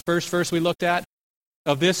the first verse we looked at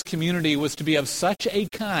of this community was to be of such a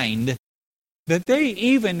kind that they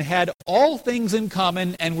even had all things in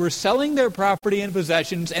common and were selling their property and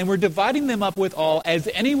possessions and were dividing them up with all as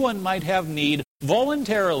anyone might have need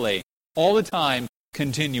voluntarily, all the time,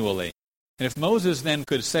 continually. And if Moses then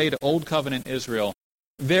could say to Old Covenant Israel,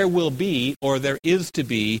 there will be, or there is to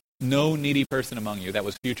be, no needy person among you. That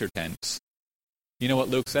was future tense. You know what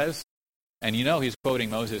Luke says? And you know he's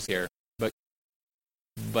quoting Moses here, but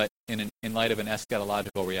in light of an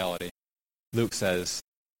eschatological reality. Luke says,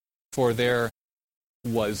 for there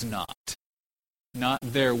was not. Not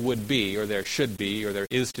there would be, or there should be, or there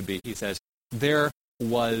is to be. He says, there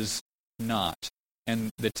was not.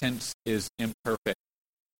 And the tense is imperfect.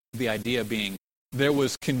 The idea being, there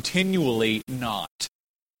was continually not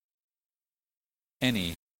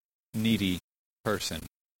any needy person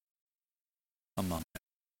among them.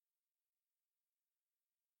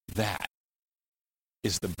 That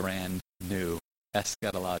is the brand new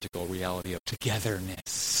eschatological reality of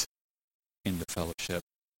togetherness in the fellowship.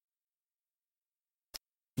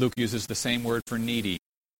 Luke uses the same word for needy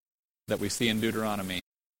that we see in Deuteronomy.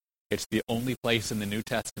 It's the only place in the New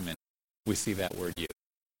Testament we see that word used.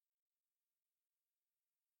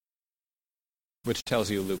 Which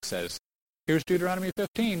tells you, Luke says, here's Deuteronomy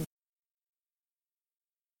 15.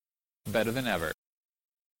 Better than ever.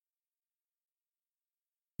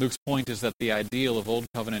 Luke's point is that the ideal of Old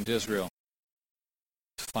Covenant Israel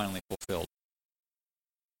is finally fulfilled.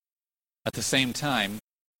 At the same time,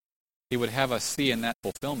 he would have us see in that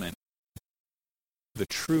fulfillment the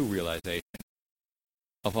true realization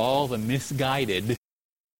of all the misguided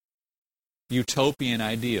utopian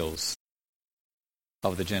ideals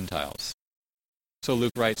of the Gentiles. So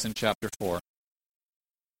Luke writes in chapter 4,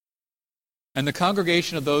 "And the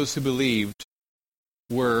congregation of those who believed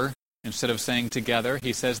were," instead of saying together,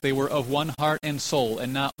 he says they were of one heart and soul,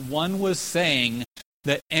 and not one was saying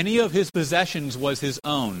that any of his possessions was his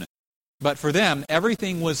own. But for them,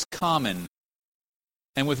 everything was common.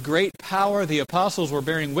 And with great power the apostles were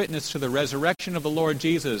bearing witness to the resurrection of the Lord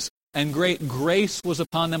Jesus, and great grace was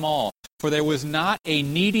upon them all, for there was not a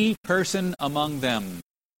needy person among them.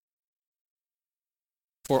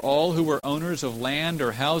 For all who were owners of land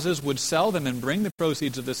or houses would sell them and bring the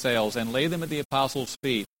proceeds of the sales and lay them at the apostles'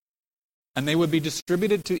 feet, and they would be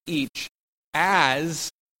distributed to each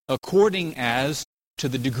according as to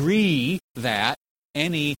the degree that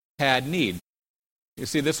any had need." You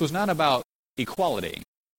see, this was not about equality.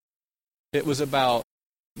 It was about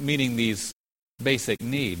meeting these basic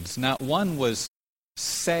needs. Not one was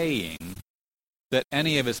saying that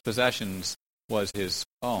any of his possessions was his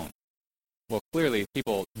own. Well, clearly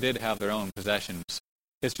people did have their own possessions.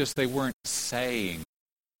 It's just they weren't saying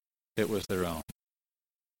it was their own.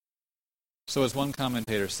 So as one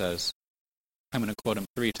commentator says, I'm going to quote him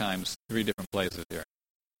 3 times, 3 different places here.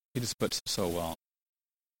 He just puts it so well.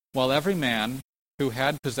 "While every man who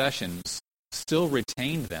had possessions still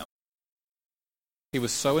retained them, he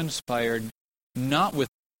was so inspired not with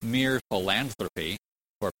mere philanthropy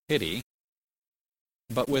or pity,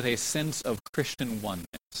 but with a sense of Christian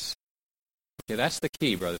oneness." Okay, that's the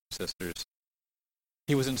key, brothers and sisters.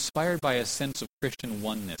 He was inspired by a sense of Christian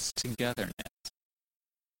oneness, togetherness.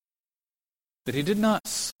 That he did not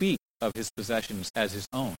speak of his possessions as his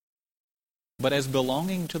own, but as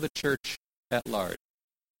belonging to the church at large.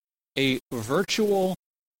 A virtual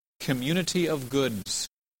community of goods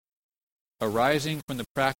arising from the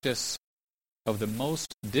practice of the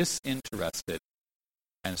most disinterested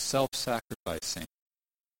and self-sacrificing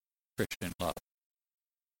Christian love.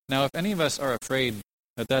 Now, if any of us are afraid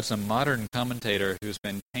that that's a modern commentator who's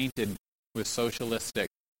been tainted with socialistic,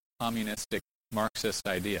 communistic, Marxist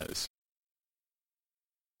ideas,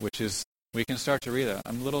 which is, we can start to read that.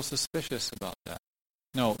 I'm a little suspicious about that.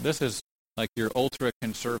 No, this is like your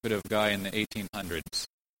ultra-conservative guy in the 1800s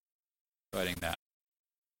writing that.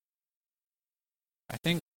 I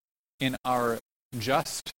think in our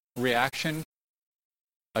just reaction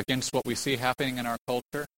against what we see happening in our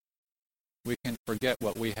culture, we can forget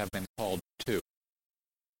what we have been called to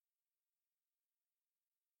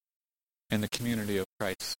in the community of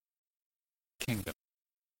Christ's kingdom.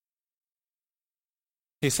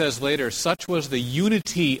 He says later, "Such was the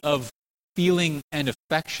unity of feeling and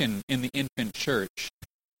affection in the infant church,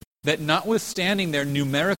 that notwithstanding their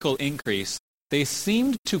numerical increase, they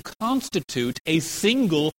seemed to constitute a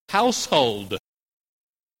single household,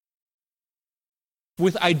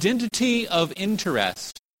 with identity of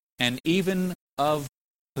interest and even of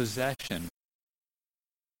possession.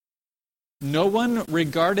 No one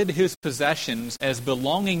regarded his possessions as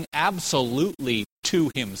belonging absolutely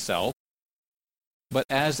to himself, but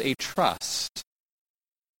as a trust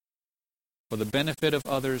for the benefit of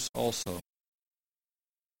others also."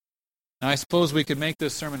 Now, I suppose we could make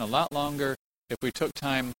this sermon a lot longer if we took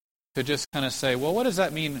time to just kind of say, well, what does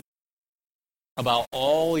that mean about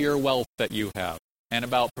all your wealth that you have, and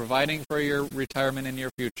about providing for your retirement and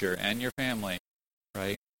your future and your family,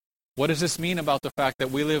 right? What does this mean about the fact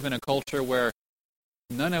that we live in a culture where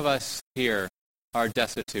none of us here are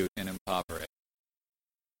destitute and impoverished?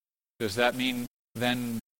 Does that mean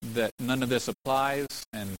then that none of this applies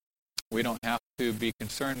and we don't have to be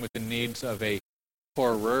concerned with the needs of a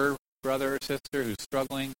poorer brother or sister who's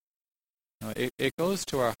struggling? No, it goes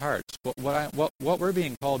to our hearts. What we're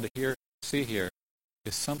being called to see here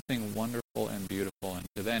is something wonderful and beautiful, and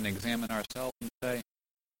to then examine ourselves and say,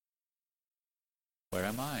 where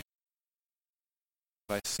am I?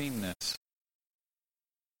 Have I seen this?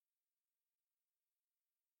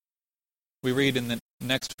 We read in the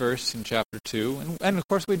next verse in chapter 2, and of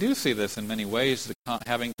course we do see this in many ways,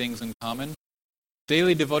 having things in common.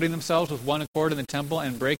 "Daily devoting themselves with one accord in the temple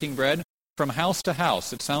and breaking bread from house to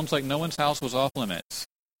house." It sounds like no one's house was off limits,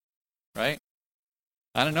 right?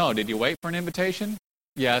 I don't know, did you wait for an invitation?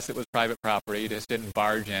 Yes, it was private property, you just didn't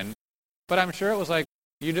barge in. But I'm sure it was like,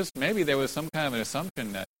 maybe there was some kind of an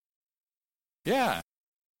assumption that, yeah,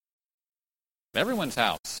 everyone's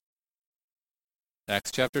house.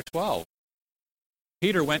 Acts chapter 12.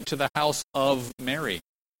 Peter went to the house of Mary,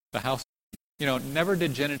 The house, never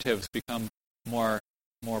did genitives become more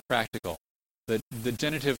practical. The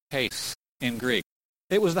genitive case in Greek.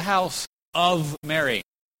 It was the house of Mary,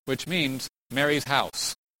 which means Mary's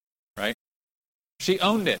house, right? She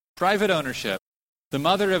owned it, private ownership. The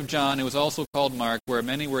mother of John, who was also called Mark, where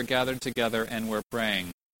many were gathered together and were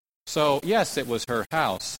praying. So, yes, it was her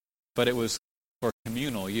house, but it was for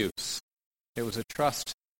communal use. It was a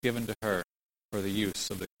trust given to her for the use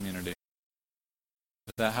of the community.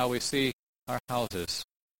 Is that how we see our houses?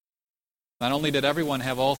 Not only did everyone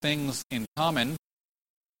have all things in common,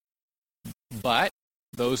 but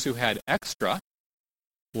those who had extra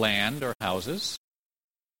land or houses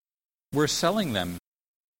were selling them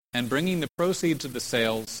and bringing the proceeds of the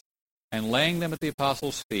sales and laying them at the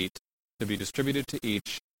apostles' feet to be distributed to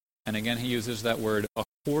each. And again, he uses that word,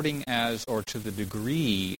 according as or to the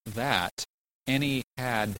degree that any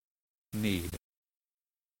had need.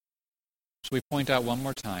 So we point out one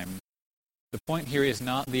more time, the point here is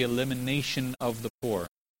not the elimination of the poor.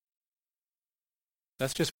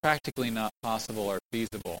 That's just practically not possible or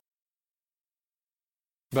feasible.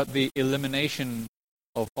 But the elimination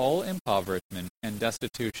of all impoverishment and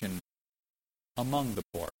destitution among the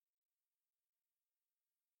poor.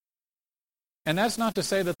 And that's not to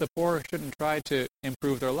say that the poor shouldn't try to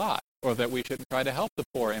improve their lot, or that we shouldn't try to help the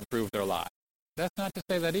poor improve their lot. That's not to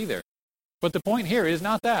say that either. But the point here is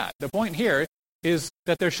not that. The point here is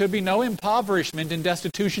that there should be no impoverishment and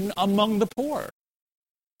destitution among the poor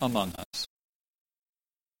among us.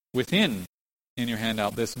 Within, in your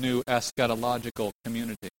handout, this new eschatological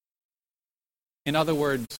community. In other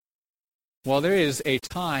words, while there is a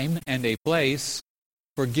time and a place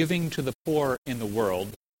for giving to the poor in the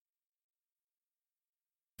world,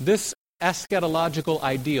 this eschatological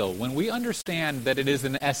ideal, when we understand that it is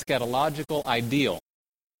an eschatological ideal,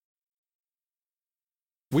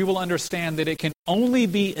 we will understand that it can only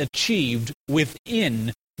be achieved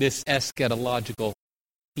within this eschatological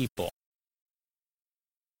people.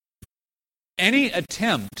 Any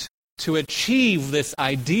attempt to achieve this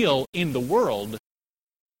ideal in the world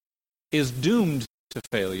is doomed to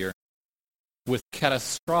failure with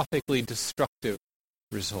catastrophically destructive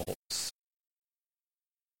results.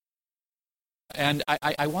 And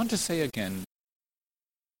I want to say again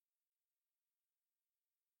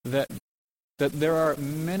that there are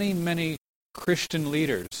many, many Christian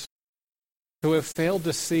leaders who have failed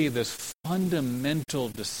to see this fundamental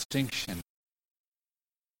distinction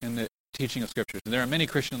in the teaching of Scriptures. And there are many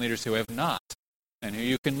Christian leaders who have not, and who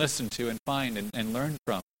you can listen to and find and learn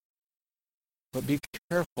from. But be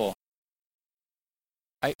careful.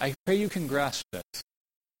 I pray you can grasp this,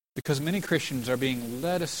 because many Christians are being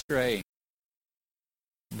led astray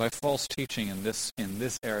by false teaching in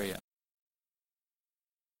this area.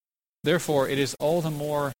 Therefore, it is all the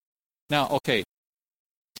more... Now, okay,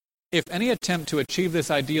 if any attempt to achieve this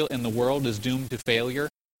ideal in the world is doomed to failure,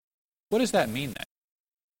 what does that mean then?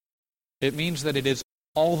 It means that it is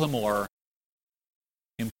all the more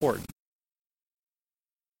important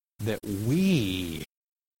that we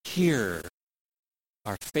here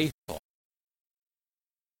are faithful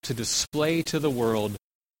to display to the world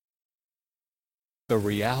the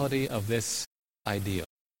reality of this ideal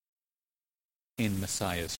in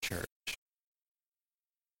Messiah's church.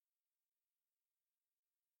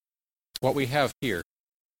 What we have here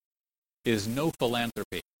is no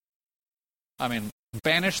philanthropy. I mean,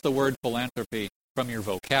 banish the word philanthropy from your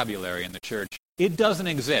vocabulary in the church. It doesn't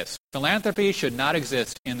exist. Philanthropy should not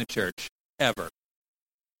exist in the church, ever.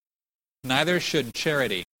 Neither should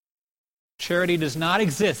charity. Charity does not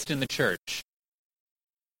exist in the church.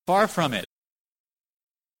 Far from it.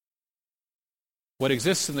 What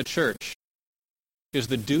exists in the church is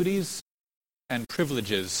the duties and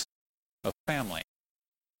privileges of family.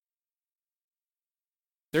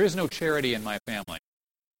 There is no charity in my family.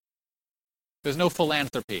 There's no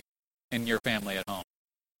philanthropy in your family at home.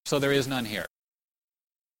 So there is none here.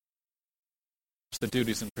 It's the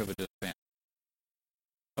duties and privileges of family,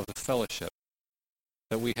 of the fellowship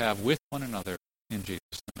that we have with one another in Jesus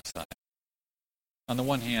the Messiah. On the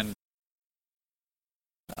one hand,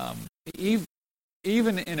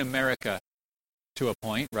 even in America, to a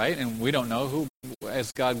point, right? And we don't know who,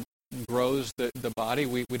 as God grows the body,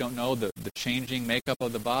 we don't know the changing makeup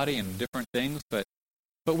of the body and different things, but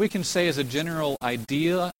we can say as a general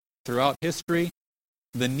idea throughout history,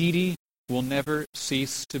 the needy will never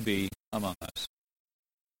cease to be among us.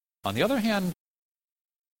 On the other hand,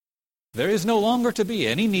 there is no longer to be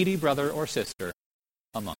any needy brother or sister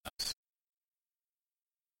among us.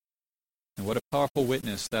 And what a powerful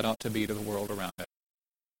witness that ought to be to the world around us.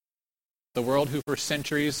 The world who for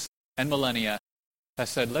centuries and millennia has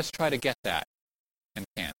said, let's try to get that, and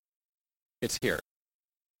can't. It's here.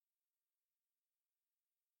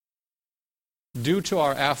 Due to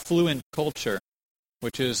our affluent culture,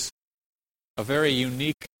 which is a very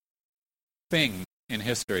unique thing in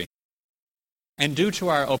history, and due to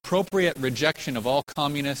our appropriate rejection of all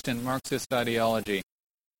communist and Marxist ideology,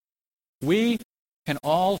 we can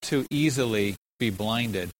all too easily be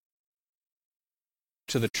blinded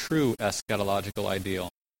to the true eschatological ideal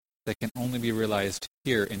that can only be realized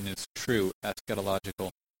here in this true eschatological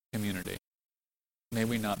community. May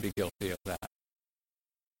we not be guilty of that.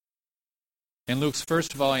 In Luke's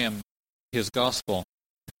first volume, his Gospel,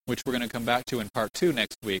 which we're going to come back to in part 2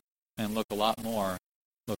 next week and look at a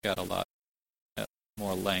lot at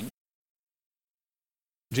more length,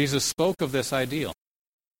 Jesus spoke of this ideal,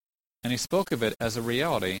 and he spoke of it as a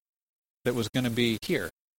reality that was going to be here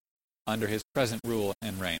under his present rule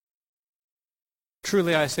and reign.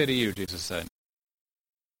 Truly I say to you, Jesus said,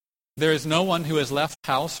 there is no one who has left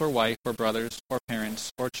house or wife or brothers or parents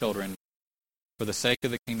or children for the sake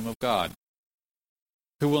of the kingdom of God,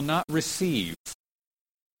 who will not receive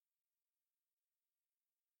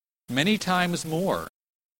many times more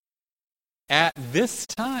at this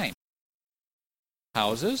time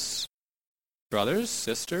houses, brothers,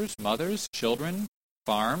 sisters, mothers, children,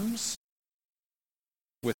 farms,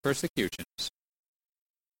 with persecutions,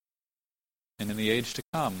 and in the age to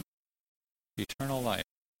come, eternal life.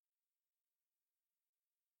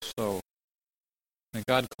 So, may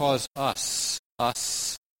God cause us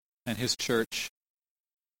and his church,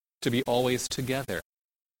 to be always together,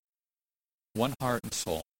 one heart and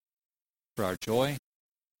soul, for our joy,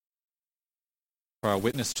 for our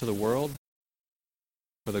witness to the world,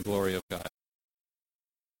 for the glory of God.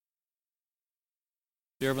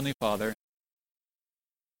 Dear Heavenly Father,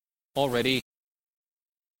 already,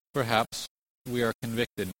 perhaps, we are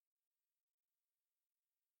convicted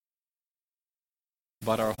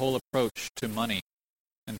about our whole approach to money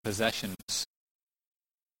and possessions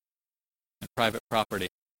and private property.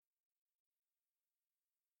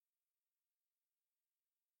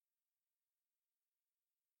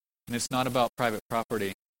 And it's not about private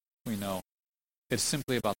property, we know. It's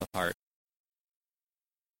simply about the heart.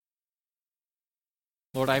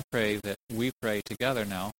 Lord, I pray that we pray together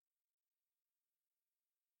now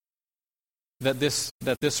that this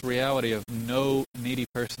reality of no needy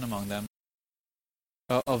person among them,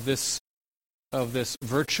 of this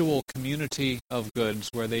virtual community of goods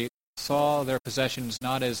where they saw their possessions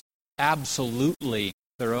not as absolutely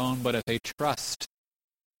their own, but as a trust.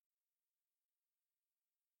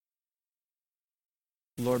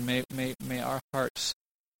 Lord, may our hearts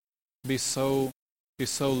be so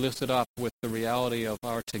lifted up with the reality of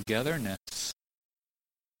our togetherness,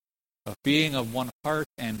 of being of one heart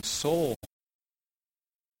and soul,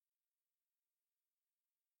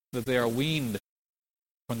 that they are weaned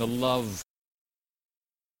from the love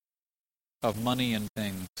of money and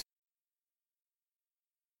things,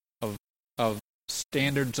 of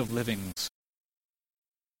standards of livings,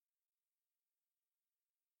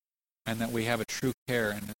 and that we have a true care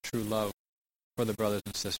and a true love for the brothers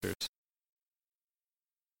and sisters.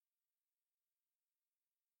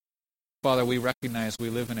 Father, we recognize we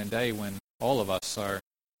live in a day when all of us are,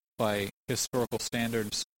 by historical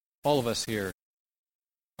standards, all of us here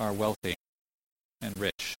are wealthy and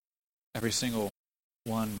rich. Every single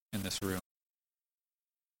one in this room.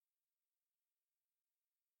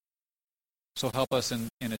 So help us in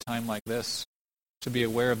a time like this to be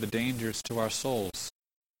aware of the dangers to our souls.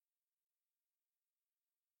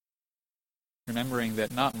 Remembering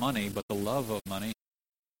that not money, but the love of money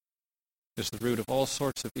is the root of all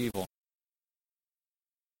sorts of evil.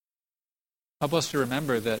 Help us to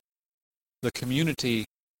remember that the community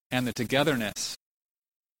and the togetherness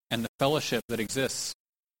and the fellowship that exists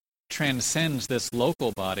transcends this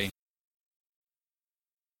local body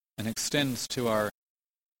and extends to our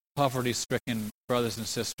poverty-stricken brothers and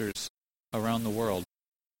sisters around the world.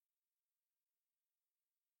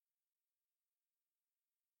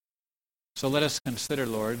 So let us consider,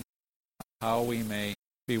 Lord, how we may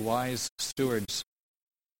be wise stewards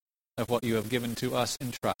of what you have given to us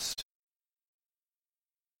in trust,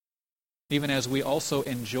 even as we also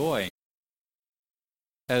enjoy,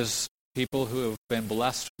 as people who have been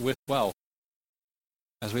blessed with wealth,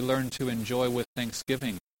 as we learn to enjoy with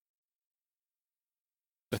thanksgiving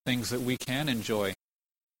the things that we can enjoy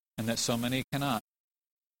and that so many cannot.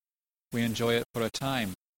 We enjoy it for a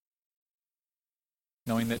time,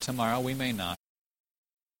 knowing that tomorrow we may not.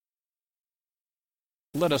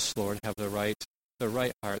 Let us, Lord, have the right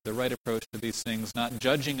heart, the right approach to these things, not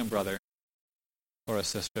judging a brother or a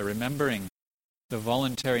sister, remembering the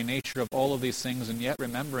voluntary nature of all of these things, and yet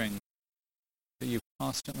remembering that you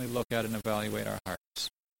constantly look at and evaluate our hearts.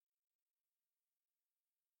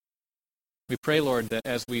 We pray, Lord, that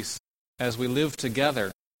as we live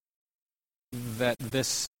together, that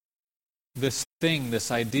this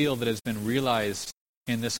ideal that has been realized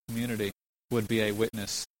in this community would be a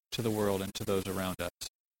witness to the world and to those around us.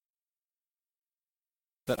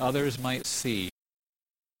 That others might see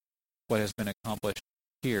what has been accomplished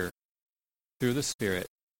here through the Spirit,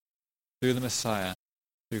 through the Messiah,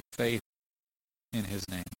 through faith in his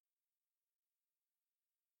name.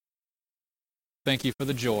 Thank you for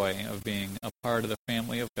the joy of being a part of the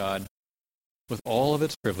family of God with all of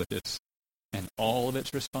its privileges and all of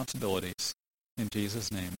its responsibilities. In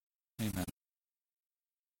Jesus' name, amen.